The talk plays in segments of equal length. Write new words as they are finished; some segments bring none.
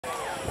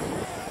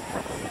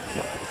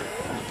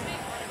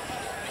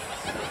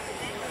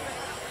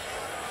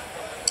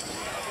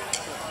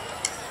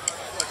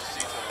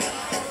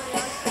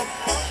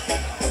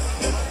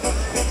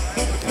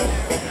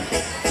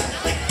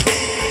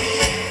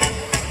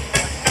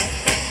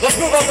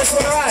groove on this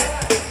one, alright?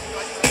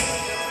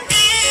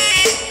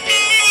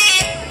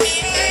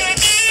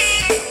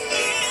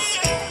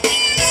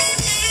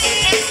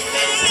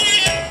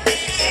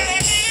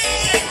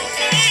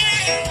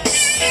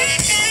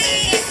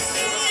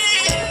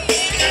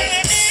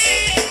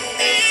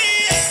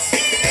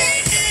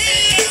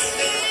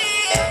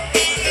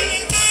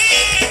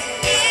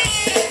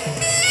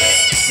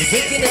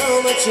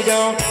 You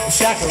don't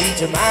wish I could read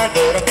your mind,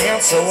 but I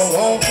can't, so I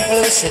won't. I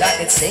wish that I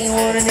could say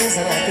what it is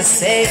and I could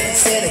say.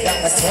 Instead, I got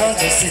my tongue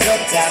twisted up,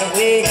 tied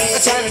away.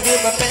 I'm trying to do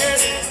my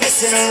best,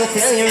 missing all the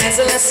failure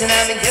is a lesson.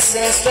 I've been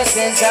guessing and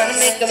stressing, trying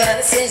to make a bad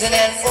decision,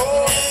 and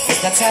oh,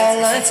 that's how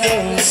life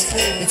goes.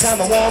 The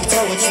time I walk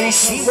poetry,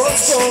 she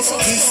walks close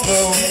and keeps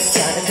slow.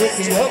 Trying to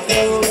pick it up,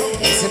 though.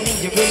 Doesn't mean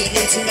you really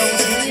need to know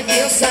until you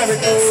feel sorry,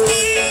 though.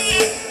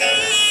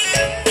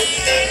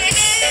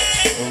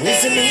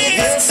 Doesn't mean you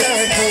feel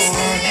sorry,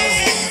 though.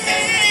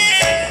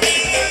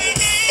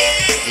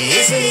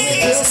 Isn't it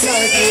feel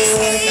sorry for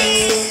you?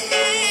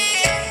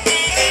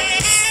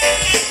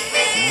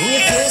 You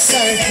feel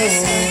sorry for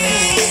you.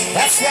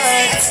 That's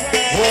right.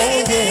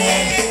 Oh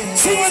yeah.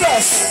 Sing with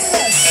us.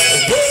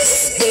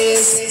 This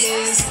is.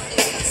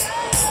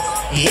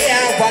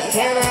 Yeah, why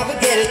can't I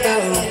forget it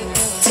though?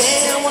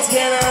 Damn, why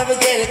can't I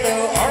forget it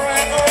though?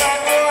 Alright,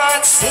 alright,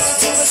 alright. Sing it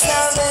to the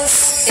sound.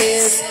 This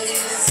is.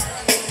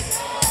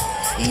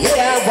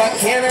 Yeah, why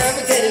can't I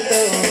forget it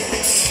though?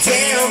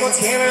 Damn, why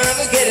can't I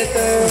forget it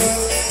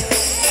though?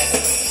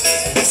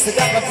 At least I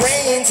got my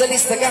brains, at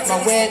least I got my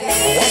wit.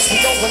 Once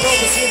we going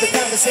over, see the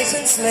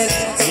conversation slip.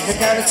 Even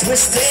kinda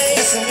twisted,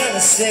 yes I'm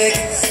kinda sick.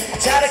 I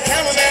try to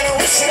count them and I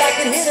wish that I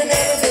could hit a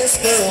name of this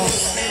girl.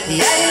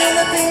 Yeah, you know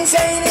the things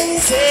ain't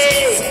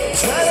easy.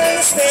 Try to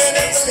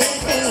understand and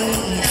believe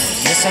me.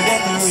 Yes, I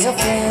want the real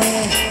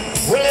thing.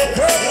 Well, it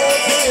could be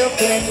a real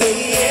thing, but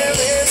yeah,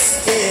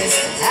 this is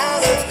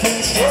out of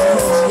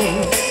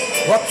control.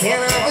 What can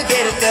I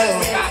forget it though?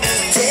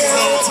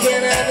 Tell what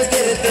can I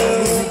forget it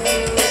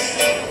though?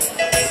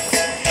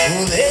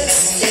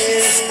 This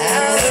is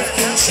out of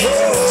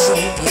control.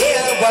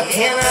 Yeah, what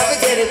can I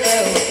forget it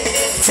though?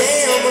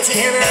 Damn, what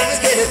can I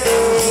forget it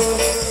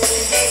though?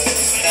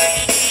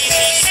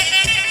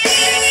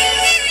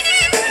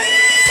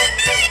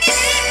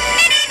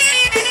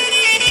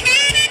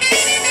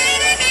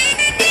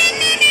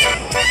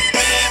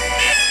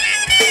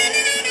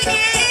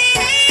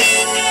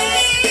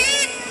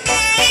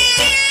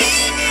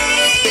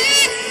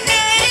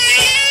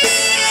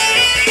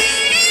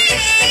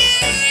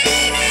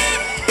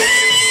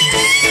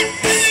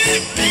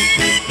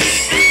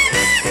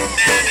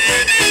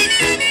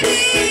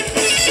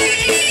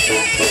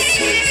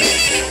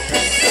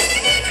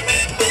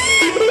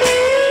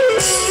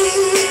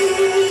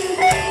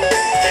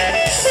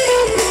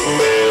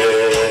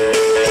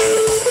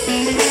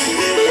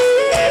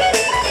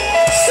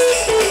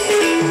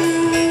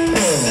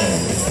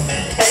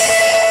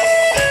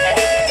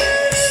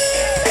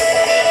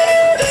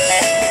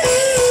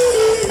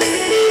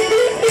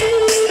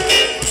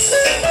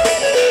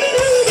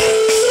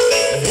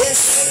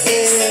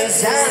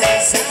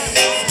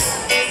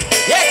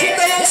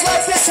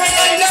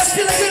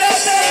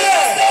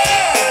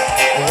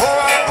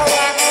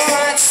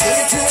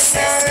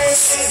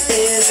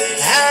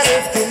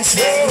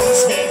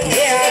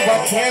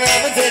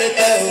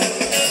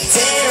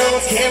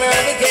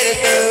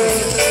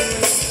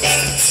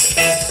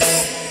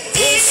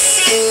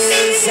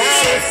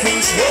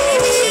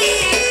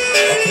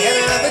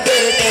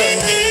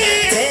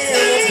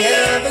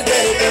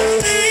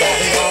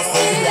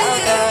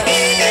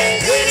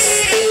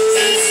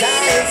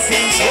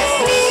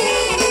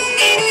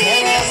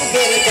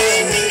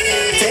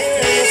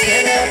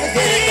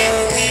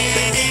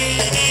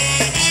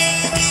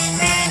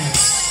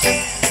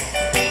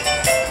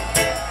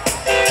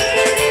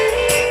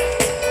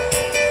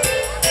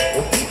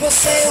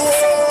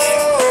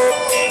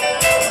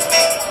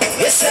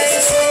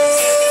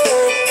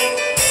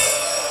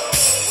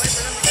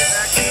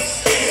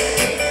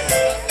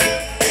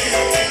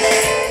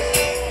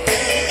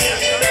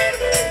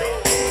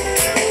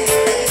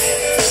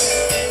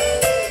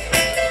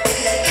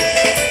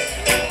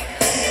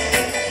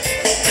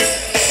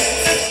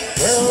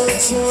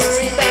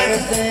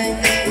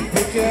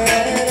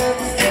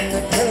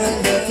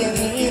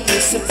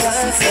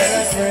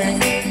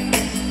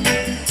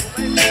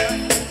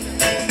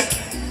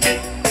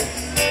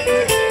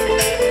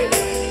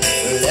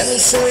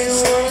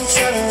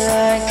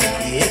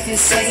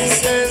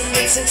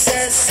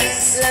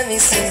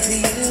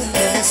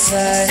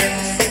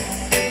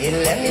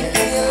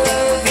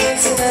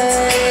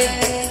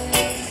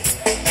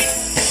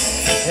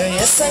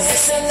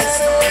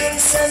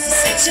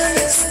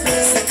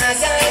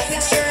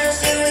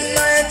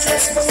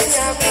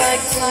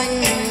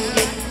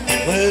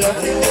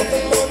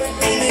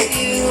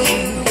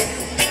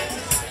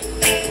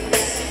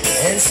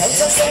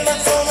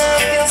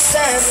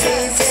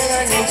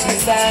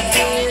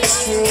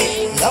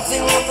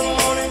 Nothing what the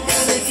morning do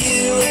with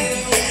you.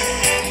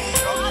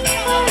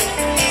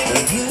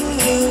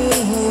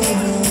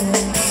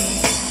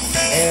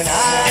 And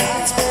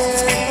I spend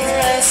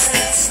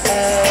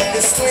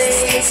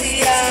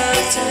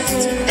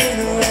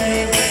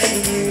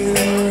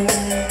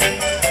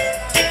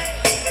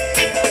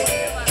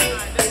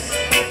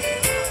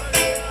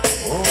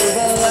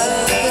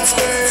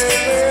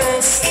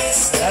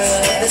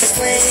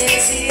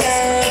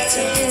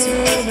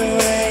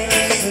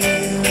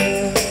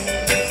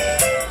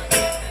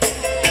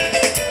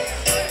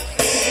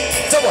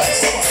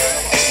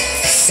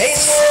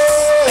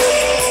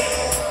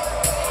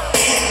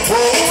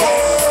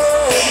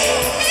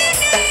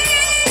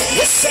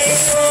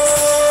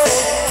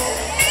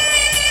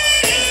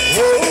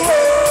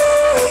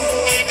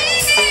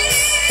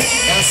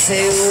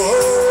say,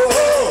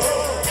 whoa,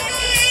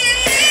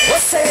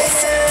 what's that?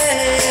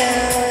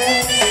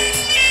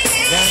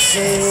 Now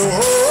say,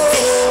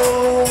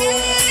 whoa,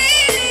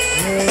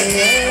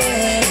 yeah.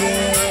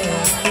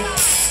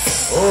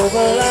 Oh,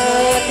 but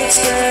I can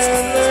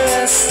stand the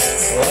rest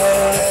of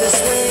this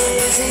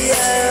lazy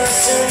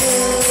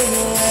afternoon.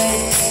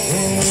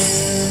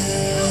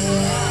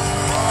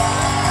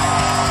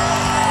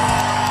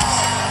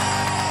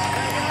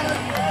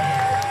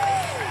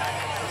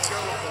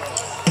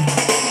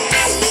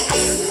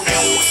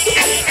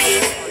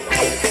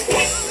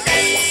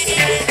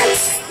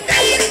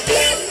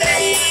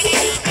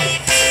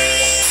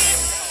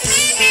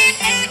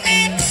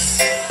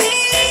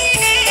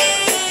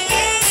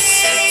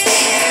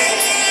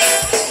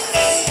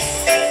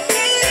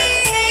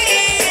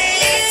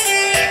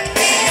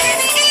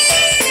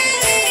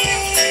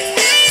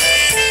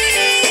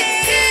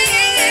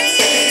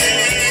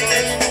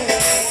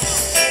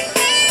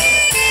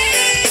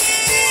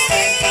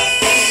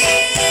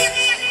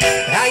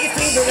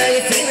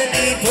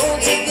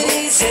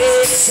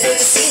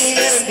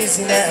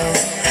 Now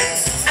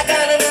I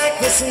got a night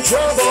with some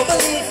trouble,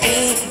 believe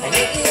me. I'm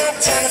waking up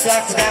trying to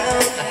block it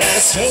down. I got a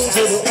strange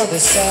little other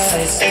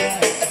side,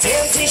 a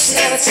temptation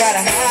that I try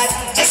to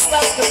hide, just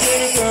like a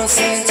pretty girl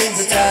saying to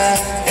the tide.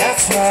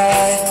 That's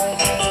right.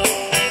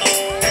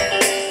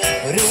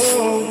 But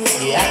ooh,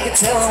 yeah, I can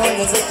tell when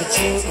I look at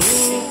you.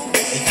 Ooh,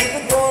 and you've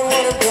been going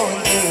what I'm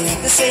going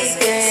through. The same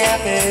thing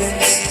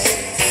happens.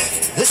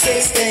 The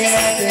same thing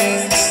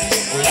happens.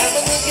 Well, I've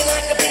been looking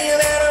like a being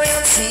out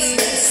around sea.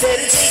 Instead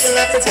of taking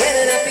life for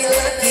granted, I'd be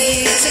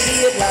lucky to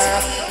be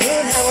alive.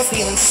 Knowing how I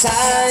feel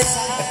inside.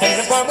 I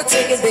think apart, we're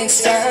taking big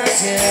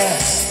strides, yeah.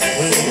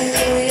 Well, ooh,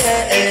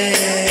 yeah, yeah,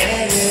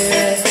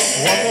 yeah.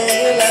 Wonder what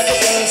your life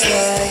feels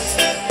like.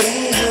 Ooh,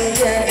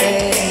 yeah,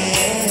 yeah.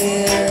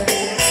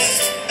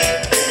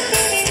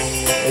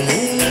 Well,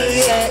 ooh,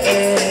 yeah,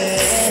 yeah.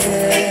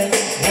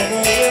 Wonder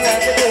what your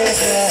life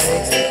feels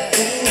like.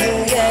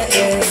 Ooh, yeah,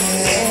 yeah.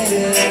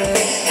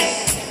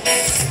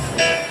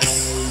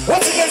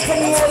 Once again from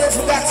New Orleans,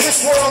 we got Chris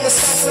Moore on the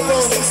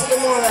saxophone. Listen to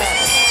more of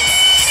that.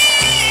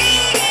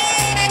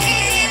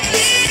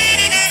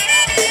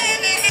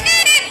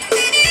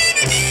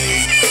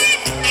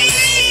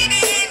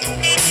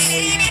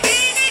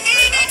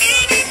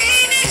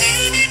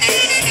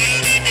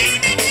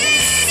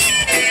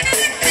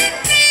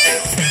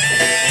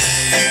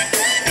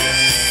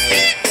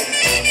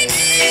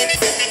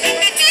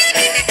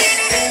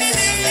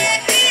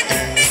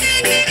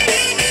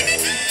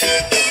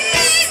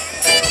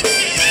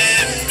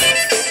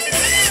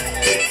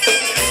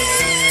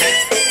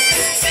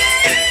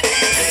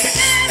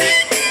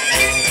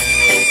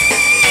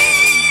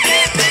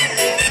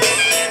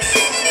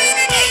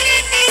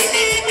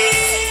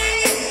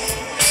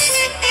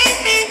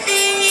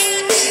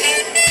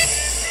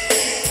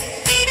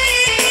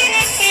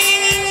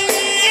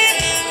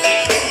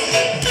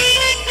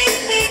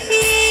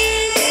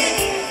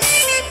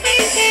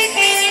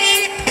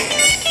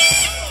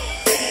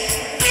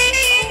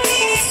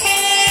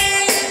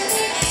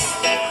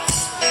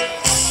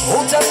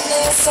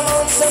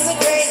 Someone something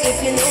great. If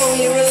you know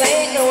you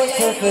relate, no one's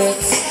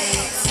perfect.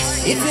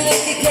 If you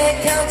think you can't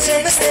count your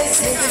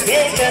mistakes, think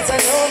again, cause I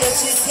know that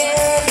you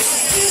can.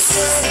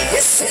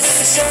 Yes, it's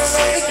the show,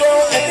 let me go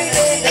every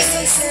day. There's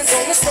some sins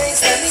or mistakes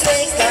that we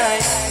make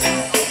right.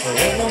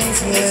 There ain't no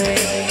easy way.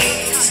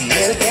 See,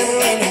 there again,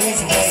 there ain't no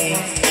easy way.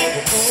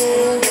 But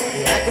ooh,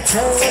 yeah, I can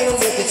tell when I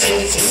look at you.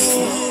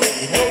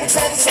 You know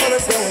exactly what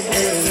I'm going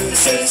through.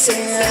 The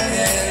same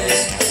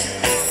happens.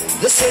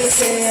 The same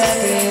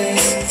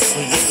happens.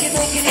 Well, if you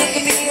think you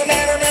can be a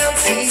man around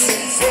trees,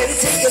 ready to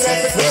take a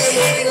life of prayer,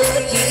 you'll be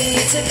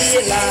lucky to be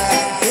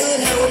alive. Good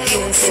how I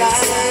feel inside.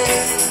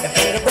 And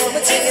fight above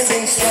and taking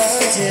things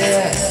straight,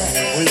 yeah.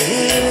 Well,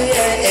 ooh,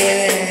 yeah,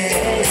 yeah,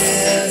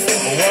 yeah.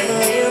 I wonder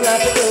when your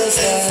life goes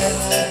like.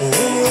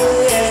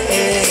 Ooh, yeah,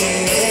 yeah,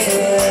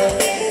 yeah.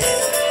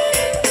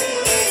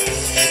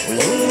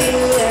 Well, ooh,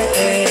 yeah,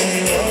 yeah,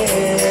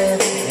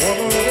 yeah. I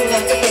wonder when your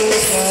life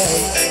goes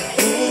like.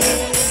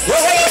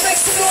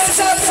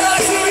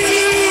 Outside for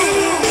you.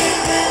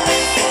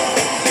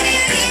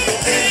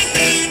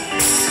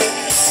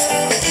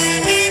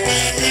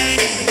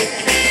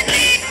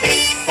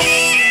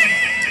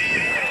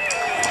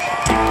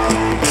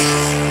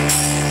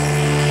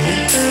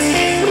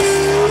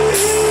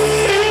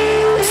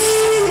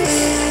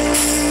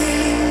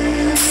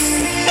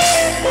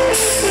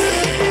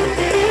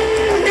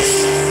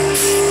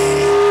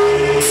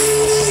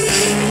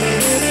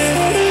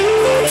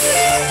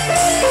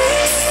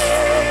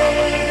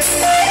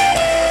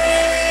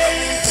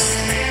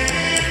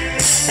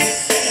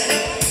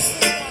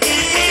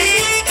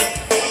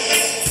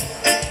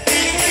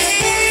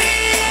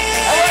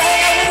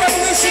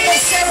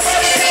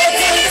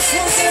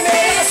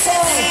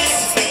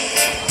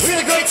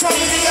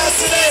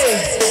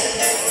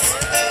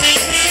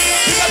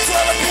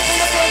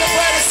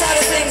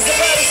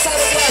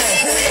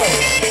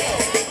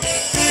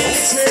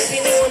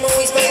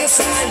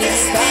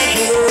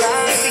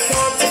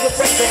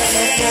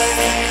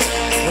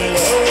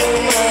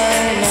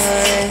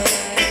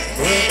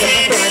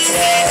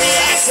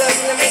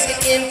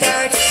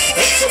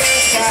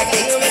 sky,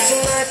 king of some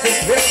life, this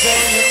river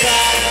on the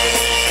cloud.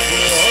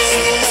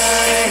 Oh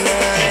my,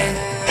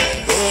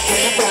 look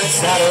on the bright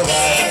side of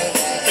life.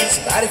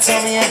 Somebody tell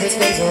me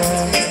everything's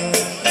alright.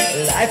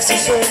 Life's too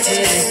short to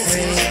live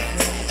free.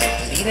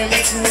 Leading me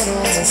to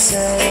know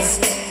myself.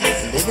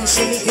 Living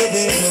should be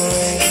giving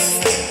away.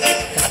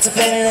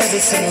 Contemplating every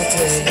single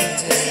day.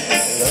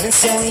 Learning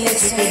so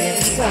interesting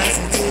and be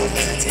positive.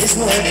 It's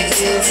what it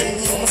is.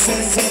 Almost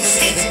anything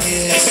to the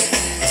kids.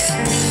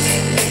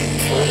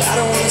 Well, I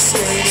don't wanna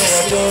scare you, no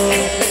I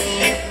don't.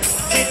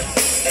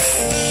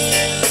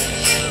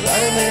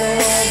 Running in a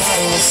role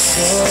model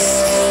so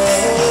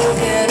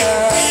better.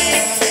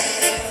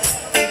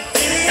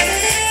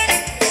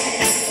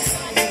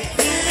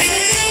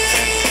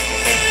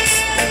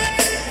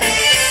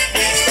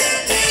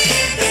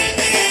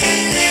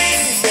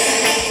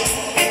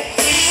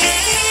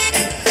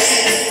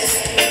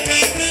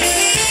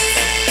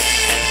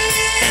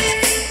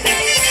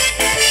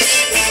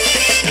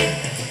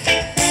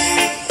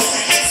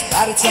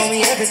 Tell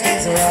me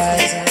everything's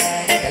alright.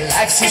 And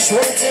life's too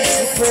short to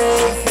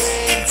improve.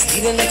 It's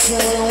even the truth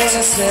I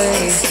wanna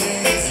say.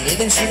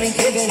 Living should be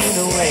giving it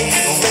away.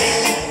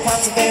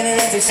 Contemplating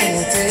every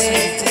single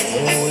day.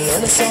 Oh,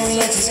 learning so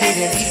much, just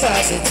giving be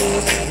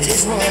positive. It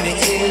is what it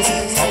is.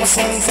 All my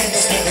songs and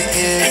just for the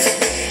kids.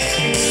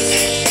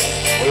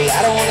 Well, I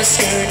don't wanna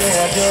scare no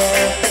I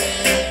don't.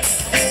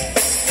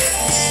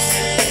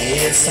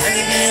 It's time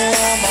to be a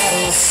role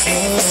model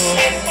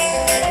soon.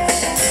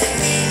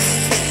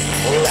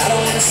 Well, I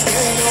don't wanna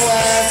scare no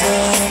I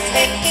don't.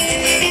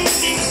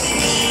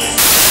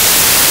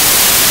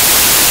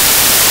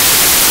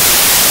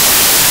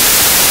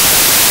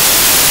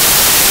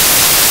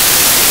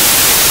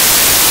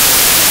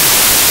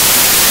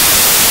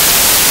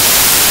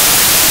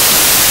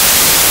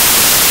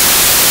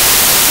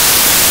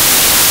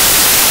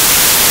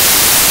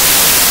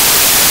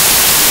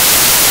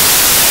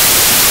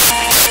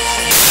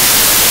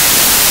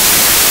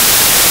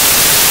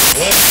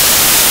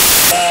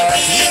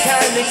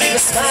 Keep a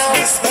smile,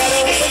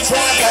 better with a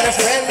job. Got a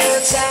friend in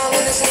a town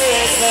and his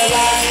lyrics for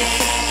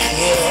life.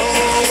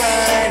 Oh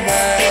my,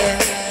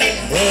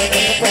 look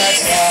at the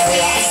bright star.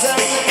 Rise up,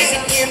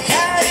 singing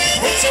high.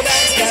 What's your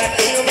back, got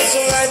you, what's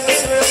your life, what's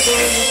your real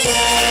in the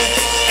sky.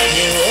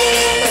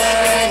 Oh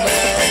my,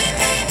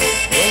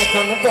 look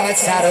on the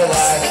bright side of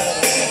life.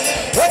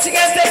 Once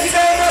again, thank you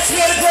very much. We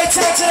had a great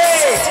time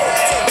today.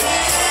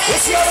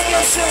 We'll see you all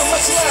again soon.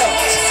 Much love.